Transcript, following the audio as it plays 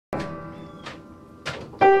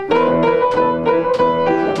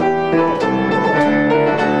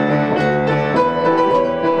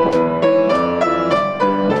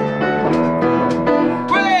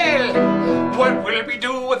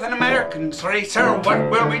American traitor?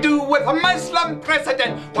 What will we do with a Muslim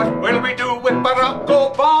president? What will we do with Barack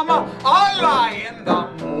Obama? Allah in the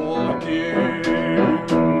morning.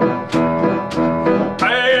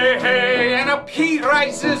 Hey, hey, and up he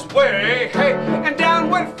rises way, hey, and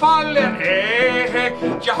downward falling, hey, hey,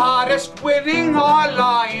 jihadist winning,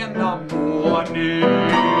 Allah in the morning.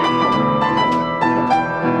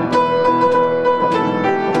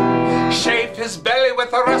 Shave his belly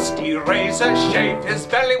with a rusty razor, shave his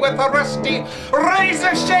belly with a rusty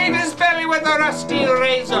razor, shave his belly with a rusty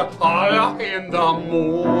razor, Allah in the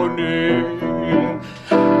morning.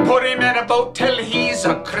 Put him in a boat till he's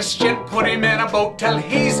a Christian, put him in a boat till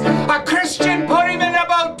he's a Christian, put him in a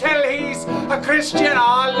boat till he's a Christian,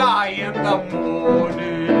 Allah in the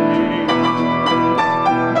morning.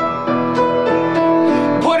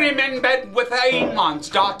 Put him in bed with the imam's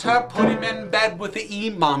daughter, put him in bed with the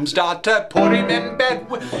imam's daughter, put him in bed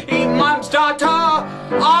with imam's daughter,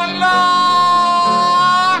 Allah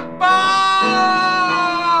Akbar!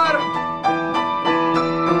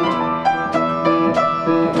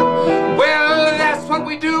 Well, that's what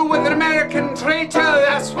we do with an American traitor,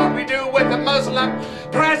 that's what we do with a Muslim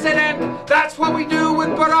president, that's what we do with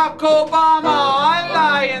Barack Obama,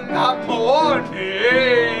 Allah in the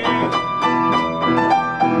morning.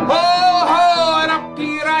 Oh, ho, and up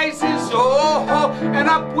he rises, oh, ho, and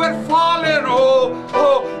upward falling, oh,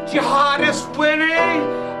 ho, jihadist winning,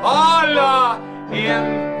 Allah in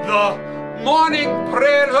the morning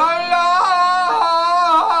prayer.